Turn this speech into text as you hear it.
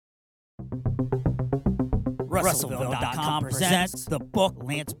Russellville.com presents the book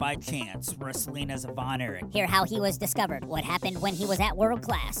Lance by Chance, Wrestling as a Von Erich. Hear how he was discovered, what happened when he was at World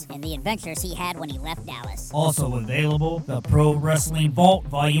Class, and the adventures he had when he left Dallas. Also available, the Pro Wrestling Vault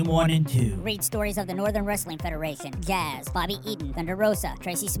Volume 1 and 2. Read stories of the Northern Wrestling Federation, Jazz, Bobby Eaton, Thunder Rosa,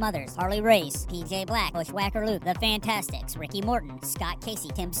 Tracy Smothers, Harley Race, PJ Black, Bushwhacker Luke, The Fantastics, Ricky Morton, Scott Casey,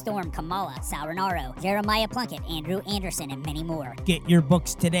 Tim Storm, Kamala, Sauronaro, Jeremiah Plunkett, Andrew Anderson, and many more. Get your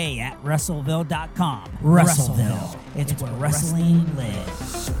books today at Russellville.com. Russellville. It's where wrestling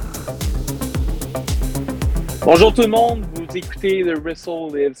lives. Bonjour tout le monde, vous écoutez le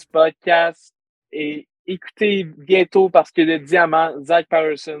Wrestle Lives podcast et écoutez bientôt parce que le diamant, Zak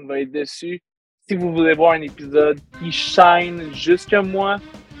Patterson va être dessus. Si vous voulez voir un épisode qui shine juste comme moi,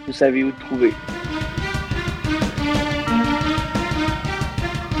 vous savez où le trouver.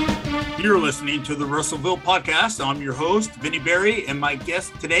 You're listening to the Russellville podcast. I'm your host, Vinny Berry, and my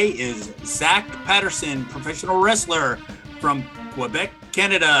guest today is Zak Patterson, professional wrestler from Quebec,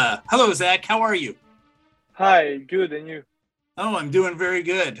 Canada. Hello, Zak. How are you? Hi, good, and you? Oh, I'm doing very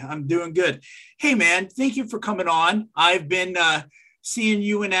good. I'm doing good. Hey, man, thank you for coming on. I've been seeing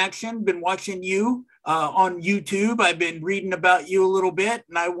you in action, been watching you on YouTube. I've been reading about you a little bit,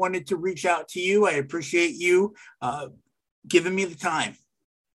 and I wanted to reach out to you. I appreciate you giving me the time.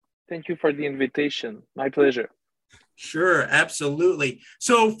 Thank you for the invitation. My pleasure. Sure, absolutely.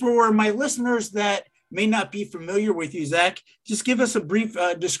 So for my listeners that may not be familiar with you, Zak, just give us a brief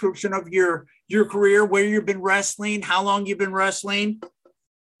description of your career, where you've been wrestling, how long you've been wrestling.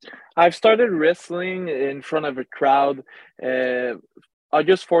 I've started wrestling in front of a crowd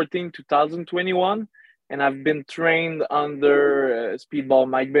August 14, 2021, and I've been trained under Speedball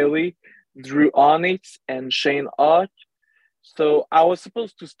Mike Bailey, Drew Onyx, and Shane Hawk. So I was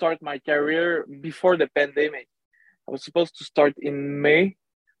supposed to start my career before the pandemic. I was supposed to start in May,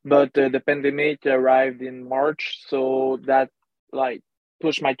 but the pandemic arrived in March, so that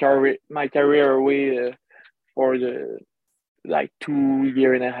pushed my career away for the 2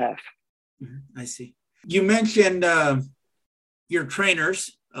 years and a half. I see. You mentioned your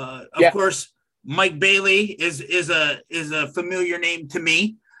trainers. Of course, Mike Bailey is a familiar name to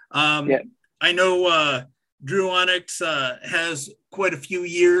me. I know Drew Onyx has quite a few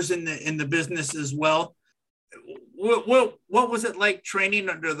years in the business as well. What was it like training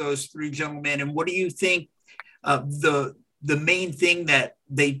under those three gentlemen, and what do you think the main thing that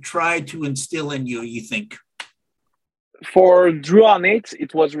they tried to instill in you, you think? For Drew Onyx,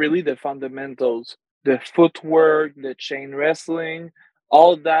 it was really the fundamentals, the footwork, the chain wrestling,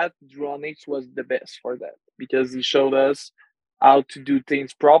 all that. Drew Onyx was the best for that because he showed us how to do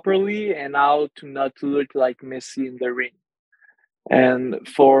things properly and how to not look like Messi in the ring. And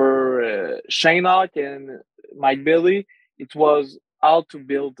for Shane Hawk and Mike Bailey, it was how to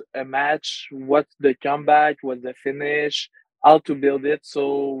build a match, what's the comeback, what's the finish, how to build it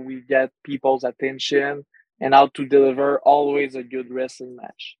so we get people's attention, and how to deliver always a good wrestling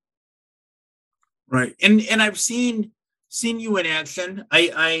match. Right. And I've seen you in action.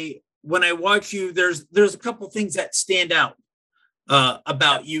 I when I watch you, there's a couple things that stand out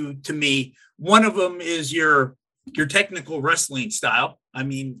about you to me. One of them is your technical wrestling style. I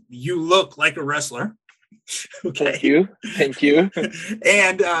mean, you look like a wrestler. Okay. Thank you.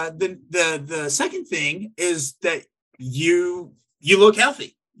 And the second thing is that you look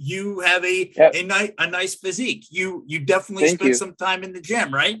healthy. You have a nice physique. You definitely spent some time in the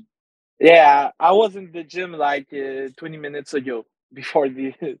gym, right? Yeah, I was in the gym 20 minutes ago before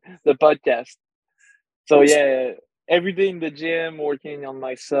the podcast. So yeah, every day in the gym, working on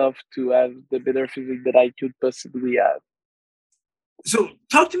myself to have the better physique that I could possibly have. So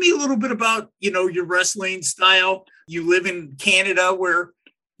talk to me a little bit about, your wrestling style. You live in Canada where,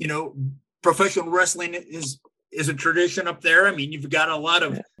 professional wrestling is a tradition up there. I mean, you've got a lot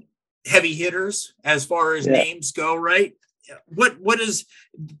of heavy hitters as far as names go, right?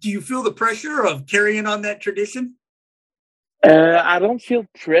 Do you feel the pressure of carrying on that tradition? I don't feel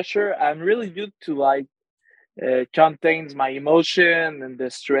pressure. I'm really good to contains my emotion and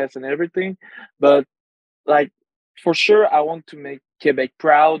the stress and everything. But for sure, I want to make Quebec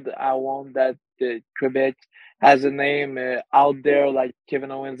proud. I want that Quebec has a name out there like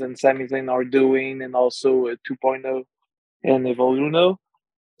Kevin Owens and Sami Zayn are doing, and also 2.0 and Evoluno.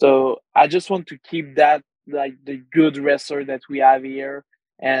 So I just want to keep that the good wrestler that we have here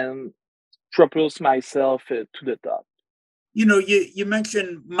and propose myself to the top. You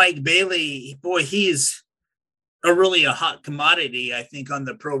mentioned Mike Bailey. Boy, he's really a hot commodity, I think, on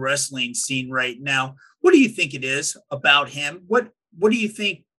the pro wrestling scene right now. What do you think it is about him? What do you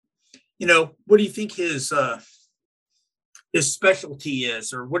think? What do you think his his specialty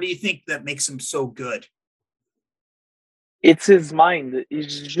is, or what do you think that makes him so good? It's his mind.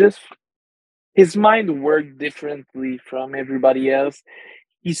 It's just his mind worked differently from everybody else.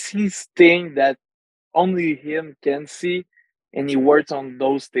 He sees things that only him can see, and he works on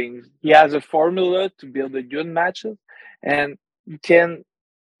those things. He has a formula to build a good matches, and he can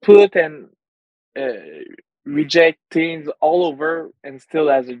put and uh, reject things all over and still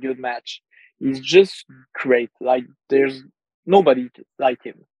has a good match. He's just great. Like there's nobody like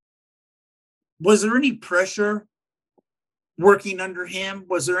him. Was there any pressure working under him?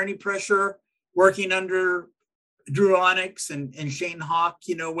 Was there any pressure working under Drew Onyx and Shane Hawk?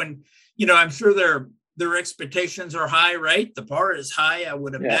 When I'm sure their expectations are high, right? The bar is high, I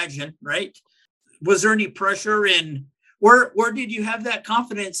would imagine, right? Was there any pressure in where did you have that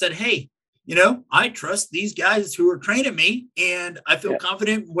confidence that, hey, I trust these guys who are training me and I feel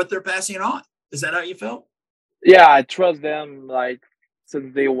confident in what they're passing on? Is that how you felt? Yeah, I trust them like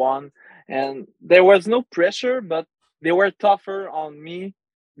since day one. And there was no pressure, but they were tougher on me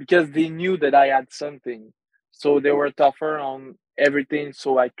because they knew that I had something. So they were tougher on everything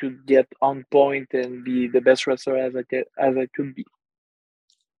so I could get on point and be the best wrestler as I could be.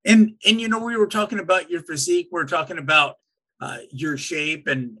 And we were talking about your physique. We're talking about your shape,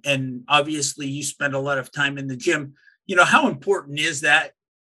 and obviously you spend a lot of time in the gym. How important is that?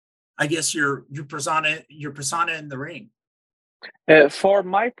 I guess your persona in the ring. For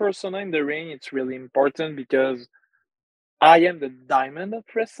my persona in the ring, it's really important because I am the diamond of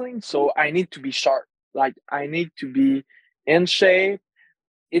wrestling, so I need to be sharp. Like I need to be in shape.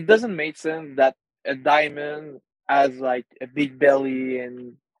 It doesn't make sense that a diamond has like a big belly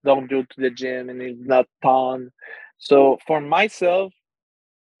and don't go to the gym and is not toned. So for myself,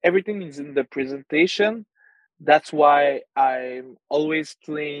 everything is in the presentation. That's why I'm always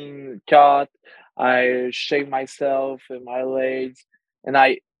clean cut. I shave myself and my legs, and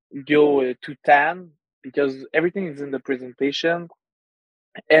I go to tan because everything is in the presentation.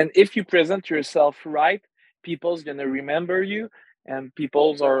 And if you present yourself right, people's gonna remember you, and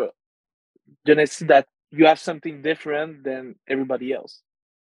people's are gonna see that you have something different than everybody else.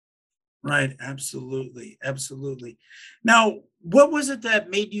 Right. Absolutely. Absolutely. Now, what was it that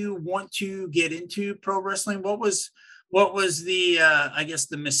made you want to get into pro wrestling? What was the I guess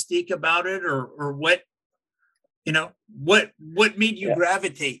the mystique about it, or what made you Yeah.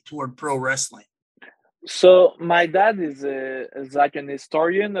 gravitate toward pro wrestling? So my dad is like an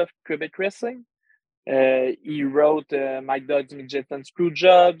historian of Quebec wrestling. He wrote My Dog's Midget and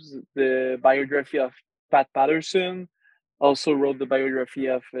Screwjobs, the biography of Pat Patterson, also wrote the biography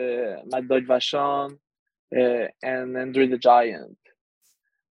of Mad Dog Vachon and Andre the Giant.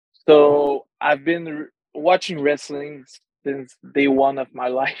 So I've been watching wrestling since day one of my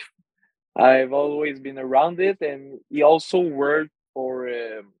life. I've always been around it, and he also worked for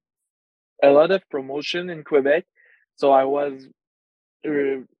a lot of promotion in Quebec. So uh,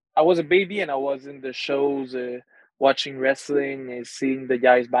 I was a baby, and I was in the shows watching wrestling and seeing the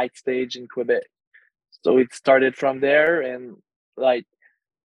guys backstage in Quebec. So it started from there, and like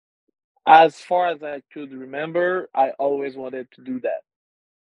as far as I could remember, I always wanted to do that.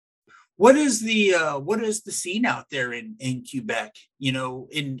 What is the scene out there in Quebec? In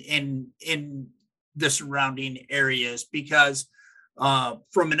the surrounding areas, because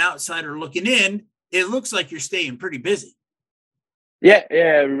from an outsider looking in, it looks like you're staying pretty busy. Yeah,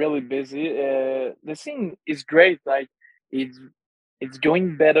 really busy. The scene is great. Like it's it's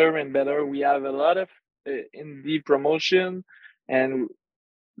going better and better. We have a lot of indie promotion, and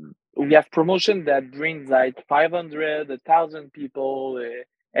we have promotion that brings like 500, 1,000 people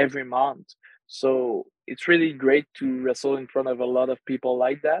every month. So it's really great to wrestle in front of a lot of people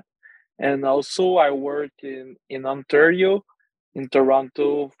like that. And also, I work in Ontario, in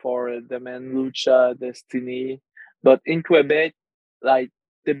Toronto for the Men Lucha Destiny. But in Quebec, like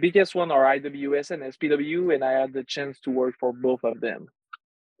the biggest one are IWS and SPW, and I had the chance to work for both of them.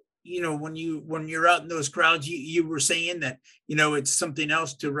 When you're out in those crowds, you were saying that it's something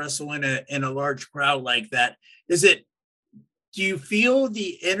else to wrestle in a large crowd like that. Do you feel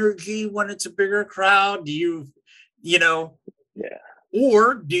the energy when it's a bigger crowd? Do you know Yeah.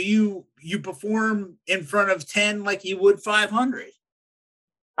 or do you perform in front of 10 like you would 500?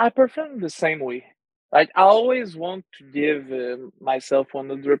 I perform the same way. Like I always want to give myself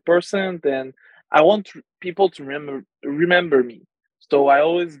 100%, and I want people to remember me. So I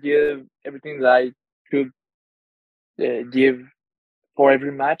always give everything that I could give for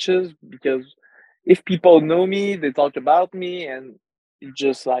every matches because if people know me, they talk about me, and it's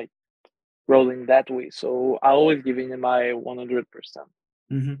just like rolling that way. So I always giving it my 100%.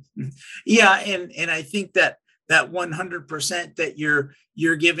 Mm-hmm. Yeah, and I think that 100% that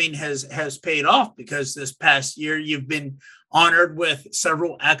you're giving has paid off, because this past year you've been honored with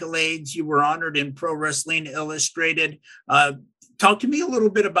several accolades. You were honored in Pro Wrestling Illustrated. Talk to me a little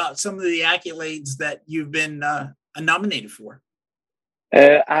bit about some of the accolades that you've been nominated for.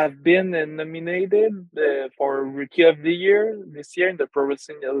 I've been nominated for Rookie of the Year this year in the Pro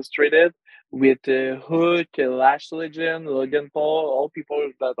Wrestling Illustrated with Hook, Lash Legend, Logan Paul, all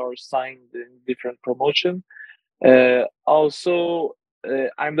people that are signed in different promotions. Also,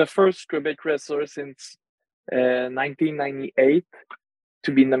 I'm the first Quebec wrestler since 1998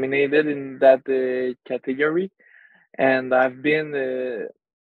 to be nominated in that category. And I've been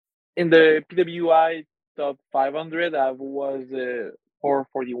in the PWI top 500. I was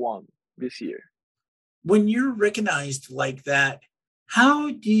 441 this year. When you're recognized like that,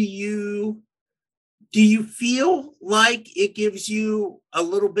 how do you feel like it gives you a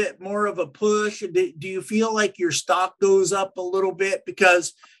little bit more of a push? Do you feel like your stock goes up a little bit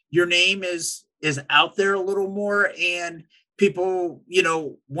because your name is out there a little more and people,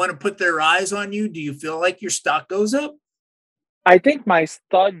 want to put their eyes on you? Do you feel like your stock goes up? I think my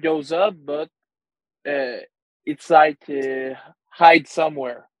stock goes up, but it's like hide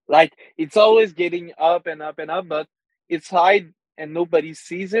somewhere. Like it's always getting up and up and up, but it's hide and nobody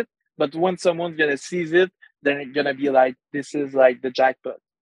sees it. But when someone's gonna seize it, they're gonna be like, "This is like the jackpot."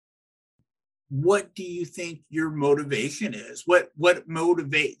 What do you think your motivation is? What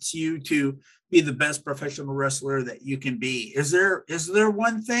motivates you to be the best professional wrestler that you can be? Is there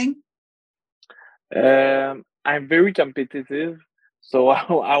one thing? I'm very competitive, so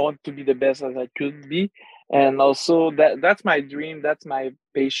I want to be the best as I could be, and also that's my dream. That's my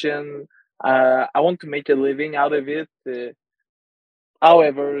passion. I want to make a living out of it.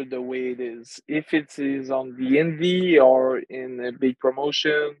 However, the way it is, if it is on the indie or in a big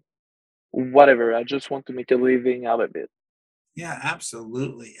promotion, whatever, I just want to make a living out of it. Yeah,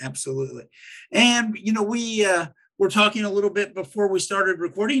 absolutely. Absolutely. And, we were talking a little bit before we started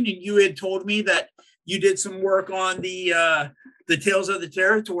recording, and you had told me that you did some work on the Tales of the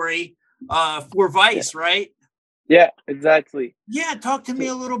Territory for Vice, right? Yeah, exactly. Yeah. Talk to me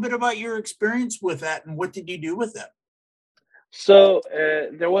a little bit about your experience with that and what did you do with them? So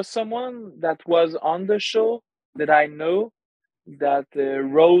there was someone that was on the show that I know that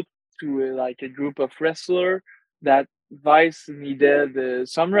wrote to like a group of wrestler that Vice needed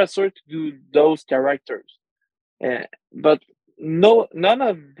some wrestler to do those characters, but none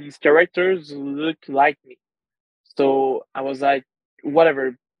of these characters looked like me. So I was like,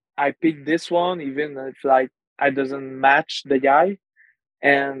 whatever. I picked this one, even if like I doesn't match the guy,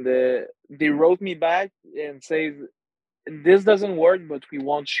 and they wrote me back and says this doesn't work, but we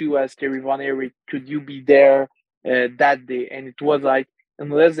want you as Kerry Von Erich. Could you be there that day? And it was like in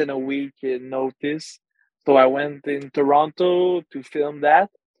less than a week notice. So I went in Toronto to film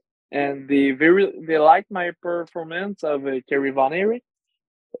that, and they liked my performance of Kerry Von Erich.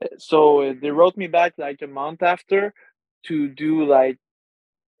 So they wrote me back like a month after to do like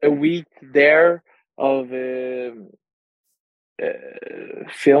a week there of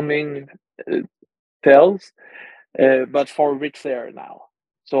filming Tales. But for Ric Flair now.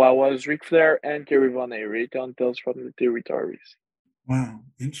 So I was Ric Flair and Kerry Von Erich on Tales from the Territories. Wow,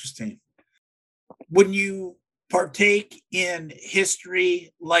 interesting. When you partake in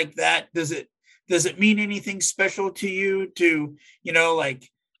history like that, does it mean anything special to you? To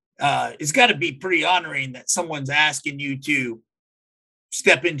it's got to be pretty honoring that someone's asking you to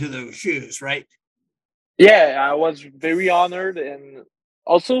step into those shoes, right? Yeah, I was very honored, and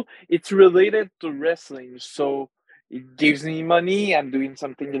also it's related to wrestling, so it gives me money. I'm doing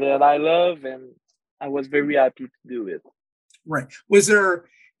something that I love, and I was very happy to do it. Right. Was there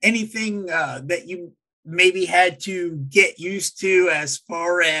anything that you maybe had to get used to as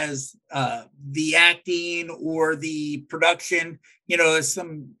far as the acting or the production?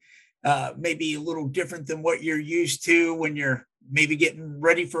 Some maybe a little different than what you're used to when you're maybe getting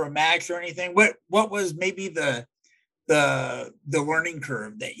ready for a match or anything. What was maybe the learning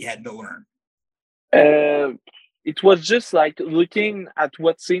curve that you had to learn? It was just like looking at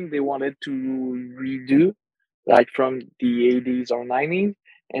what scene they wanted to redo, like from the 80s or 90s,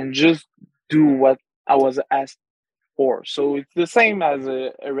 and just do what I was asked for. So it's the same as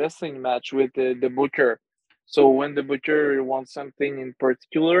a wrestling match with the booker. So when the booker wants something in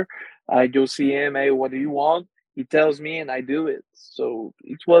particular, I go see him. Hey, what do you want? He tells me, and I do it. So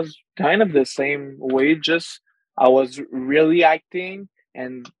it was kind of the same way. Just I was really acting,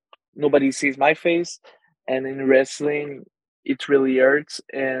 and nobody sees my face. And in wrestling, it really hurts,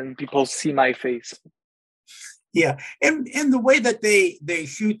 and people see my face. Yeah, and the way that they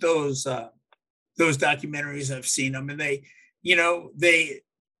shoot those those documentaries. I've seen them, and they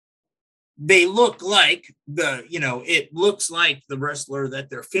look like it looks like the wrestler that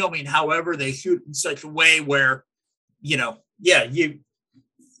they're filming. However, they shoot in such a way where, you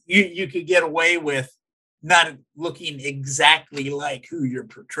could get away with not looking exactly like who you're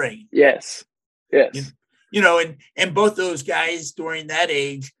portraying. Yes. And both those guys during that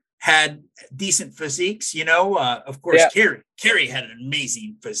age had decent physiques. Of course, Kerry had an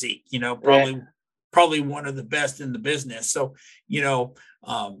amazing physique. Probably one of the best in the business. So,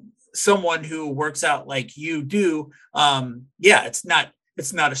 someone who works out like you do, it's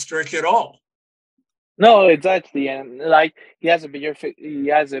not a stretch at all. No, exactly, and like he has a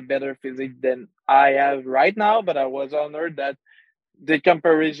better physique than I have right now. But I was honored that the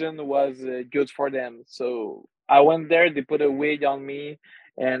comparison was good for them. So I went there. They put a wig on me,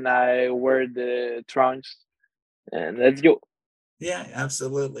 and I wear the trunks, and let's go. Yeah,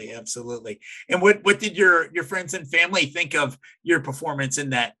 absolutely. And what did your friends and family think of your performance in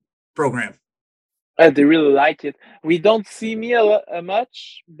that program? They really like it. We don't see me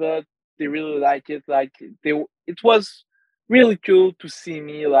much, but they really like it. Like it was really cool to see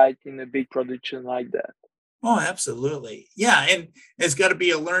me like in a big production like that. Oh, absolutely. Yeah, and it's got to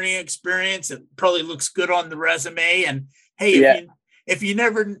be a learning experience. It probably looks good on the resume. And hey, if you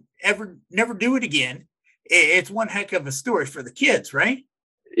never do it again, it's one heck of a story for the kids, right?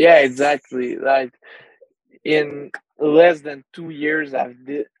 Yeah, exactly. Like in less than 2 years, I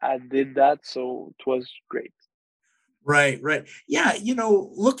did that, so it was great. Right. Yeah,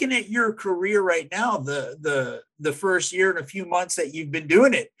 looking at your career right now, the first year and a few months that you've been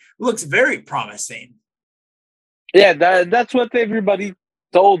doing it looks very promising. Yeah, that's what everybody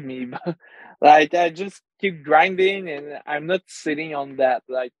told me. Like I just keep grinding, and I'm not sitting on that.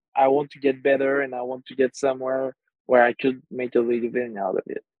 Like I want to get better, and I want to get somewhere where I could make a living out of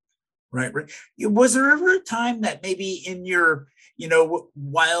it. Right. Was there ever a time that maybe in your,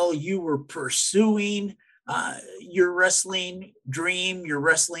 while you were pursuing your wrestling dream, your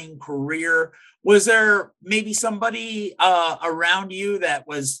wrestling career, was there maybe somebody around you that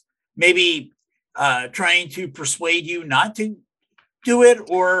was maybe trying to persuade you not to do it,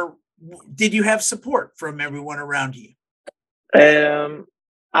 or did you have support from everyone around you?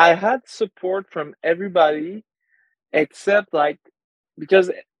 I had support from everybody except like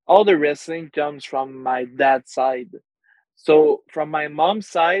because all the wrestling comes from my dad's side. So from my mom's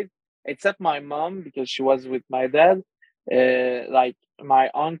side, except my mom because she was with my dad, like my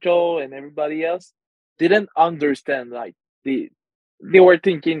uncle and everybody else didn't understand. Like they were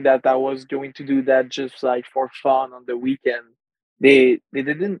thinking that I was going to do that just like for fun on the weekend. They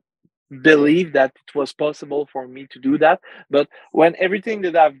didn't believe that it was possible for me to do that. But when everything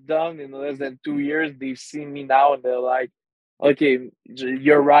that I've done in less than 2 years, they've seen me now and they're like, "Okay,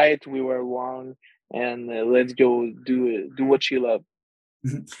 you're right. We were wrong, and let's go do what you love."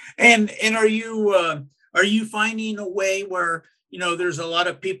 Mhm. And are you finding a way where there's a lot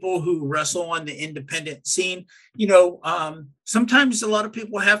of people who wrestle on the independent scene? Sometimes a lot of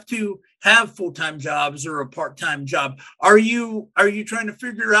people have to have full-time jobs or a part-time job. Are you trying to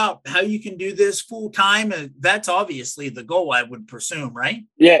figure out how you can do this full-time? And that's obviously the goal, I would presume, right?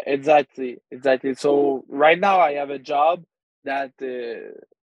 Yeah, exactly. So right now I have a job that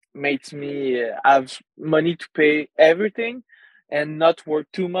makes me have money to pay everything and not work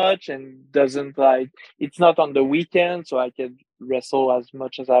too much and doesn't like it's not on the weekend so I can wrestle as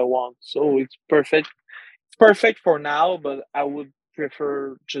much as I want. So it's perfect. It's perfect for now, but I would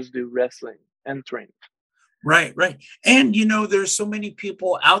prefer just do wrestling and train. Right. And there's so many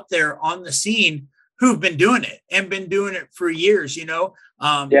people out there on the scene who've been doing it and been doing it for years.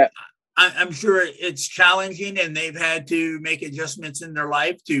 Yeah. I'm sure it's challenging, and they've had to make adjustments in their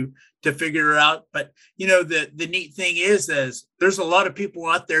life to figure it out. But the neat thing is there's a lot of people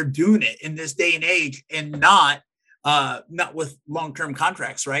out there doing it in this day and age, and not with long-term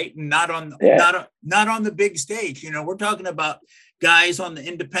contracts, right? Not on Yeah. not on the big stage. We're talking about guys on the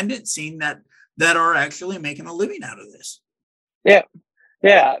independent scene that are actually making a living out of this. Yeah.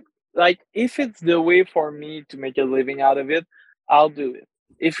 Yeah. Like if it's the way for me to make a living out of it, I'll do it.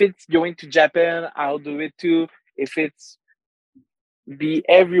 If it's going to Japan, I'll do it too. If it's be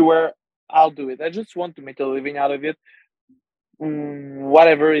everywhere, I'll do it. I just want to make a living out of it,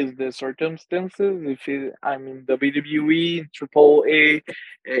 whatever is the circumstances. I'm in WWE, Triple A,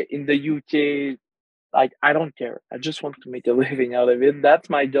 in the UK, like I don't care. I just want to make a living out of it. That's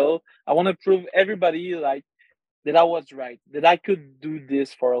my goal. I want to prove everybody like that I was right, that I could do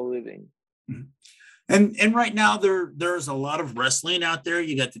this for a living. Mhm. And right now there's a lot of wrestling out there.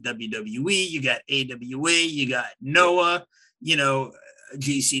 You got the WWE, you got AWA, you got Noah,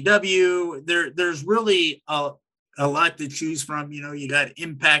 GCW. There's really a lot to choose from. You know, you got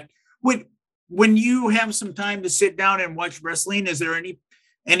Impact. When you have some time to sit down and watch wrestling, is there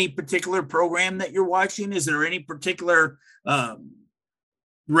any particular program that you're watching? Is there any particular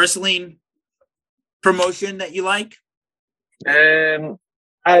wrestling promotion that you like?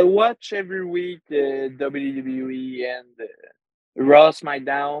 I watch every week WWE and Raw,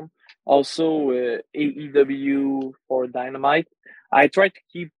 SmackDown, also AEW for Dynamite. I try to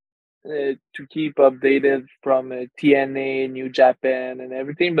keep updated from TNA, New Japan, and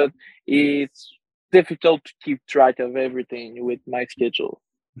everything, but it's difficult to keep track of everything with my schedule.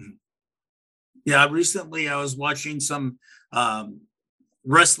 Yeah, recently I was watching some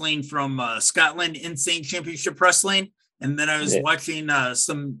wrestling from Scotland, Insane Championship Wrestling, and then I was watching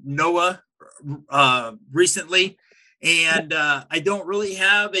some Noah recently, and I don't really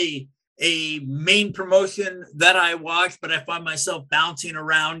have a main promotion that I watch, but I find myself bouncing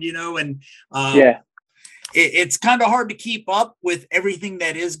around, you know, and it's kind of hard to keep up with everything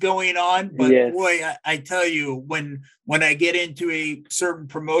that is going on. But boy, I tell you, when I get into a certain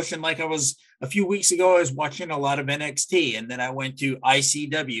promotion, like I was a few weeks ago, I was watching a lot of NXT, and then I went to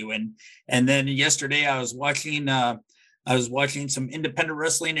ICW, and then yesterday I was watching some independent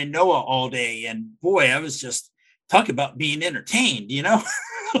wrestling in Noah all day, and boy, I was just talking about being entertained, you know.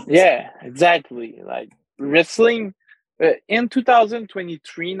 Yeah, exactly. Like wrestling in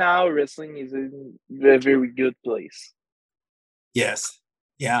 2023 now, wrestling is in a very good place. Yes.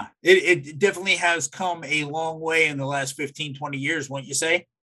 Yeah. It definitely has come a long way in the last 15, 20 years, won't you say?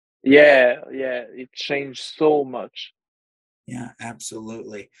 Yeah. It changed so much. Yeah,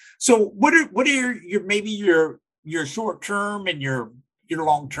 absolutely. So what are your short term and your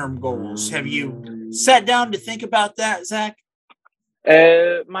long term goals? Have you sat down to think about that, Zach?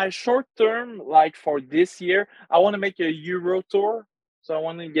 My short term, like for this year, I want to make a Euro tour. So I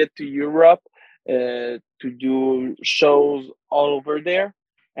want to get to Europe to do shows all over there.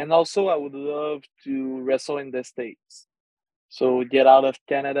 And also I would love to wrestle in the States. So get out of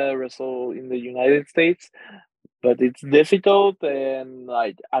Canada, wrestle in the United States. But it's difficult, and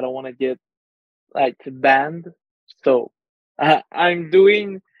like I don't want to get like banned. So I'm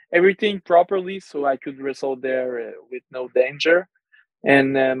doing everything properly so I could wrestle there with no danger.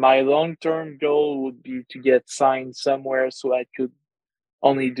 And my long-term goal would be to get signed somewhere so I could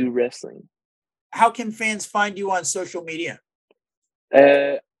only do wrestling. How can fans find you on social media?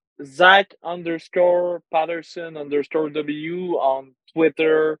 Zak _Patterson _W on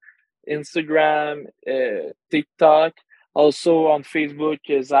Twitter, Instagram, TikTok, also on Facebook,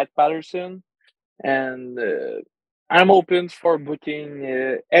 Zak Patterson. And I'm open for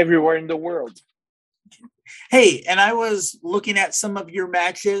booking everywhere in the world. Hey, and I was looking at some of your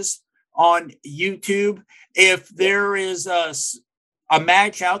matches on YouTube. If there is a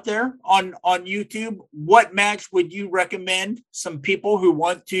match out there on YouTube, what match would you recommend some people who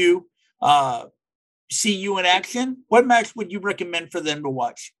want to see you in action? What match would you recommend for them to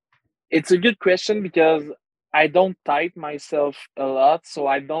watch? It's a good question because I don't type myself a lot, so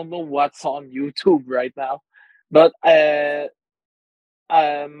I don't know what's on YouTube right now. But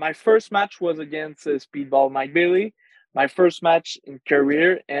my first match was against Speedball Mike Bailey, my first match in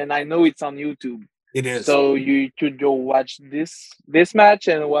career, and I know it's on YouTube. It is. So you could go watch this match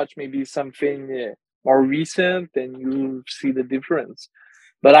and watch maybe something more recent, and you see the difference.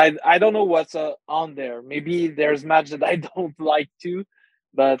 But I don't know what's on there. Maybe there's match that I don't like too,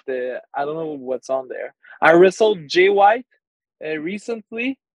 but I don't know what's on there. I wrestled Jay White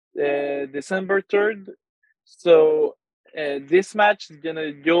recently, December 3rd. So this match is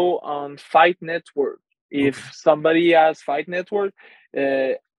gonna go on Fight Network. If somebody has Fight Network,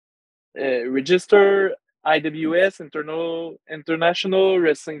 register IWS International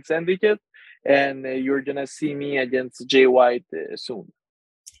Wrestling Syndicate, and you're gonna see me against Jay White soon.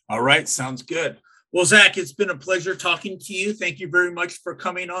 All right, sounds good. Well, Zach, it's been a pleasure talking to you. Thank you very much for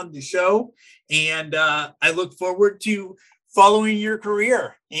coming on the show, and I look forward to following your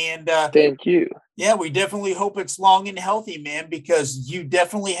career. And thank you. Yeah, we definitely hope it's long and healthy, man, because you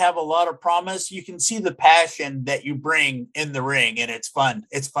definitely have a lot of promise. You can see the passion that you bring in the ring, and it's fun.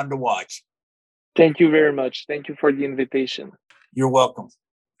 It's fun to watch. Thank you very much. Thank you for the invitation. You're welcome.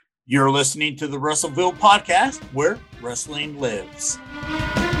 You're listening to the Wrestleville podcast, where wrestling lives.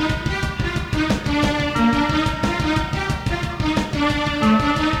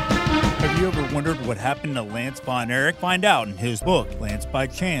 Have you ever wondered what happened to Lance Von Erich? Find out in his book, Lance by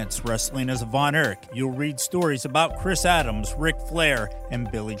Chance, Wrestling as a Von Erich. You'll read stories about Chris Adams, Ric Flair,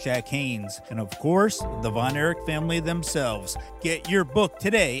 and Billy Jack Haynes. And of course, the Von Erich family themselves. Get your book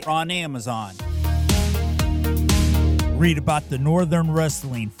today on Amazon. Read about the Northern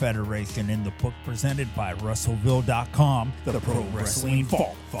Wrestling Federation in the book presented by Russellville.com, The Pro Wrestling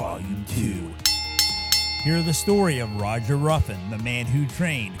Vault, Volume 2. Hear the story of Roger Ruffin, the man who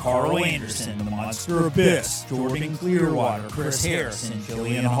trained Carl Anderson, the Monster Abyss, Jordan Clearwater, Chris Harris, and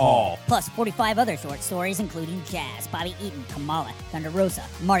Jillian Hall. Plus 45 other short stories including Jazz, Bobby Eaton, Kamala, Thunder Rosa,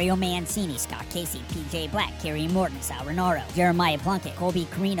 Mario Mancini, Scott Casey, PJ Black, Kerry Morton, Sal Renaro, Jeremiah Plunkett, Colby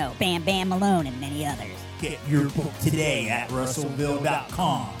Carino, Bam Bam Malone, and many others. Get your book today at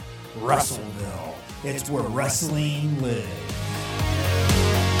Russellville.com. Russellville. It's where wrestling lives.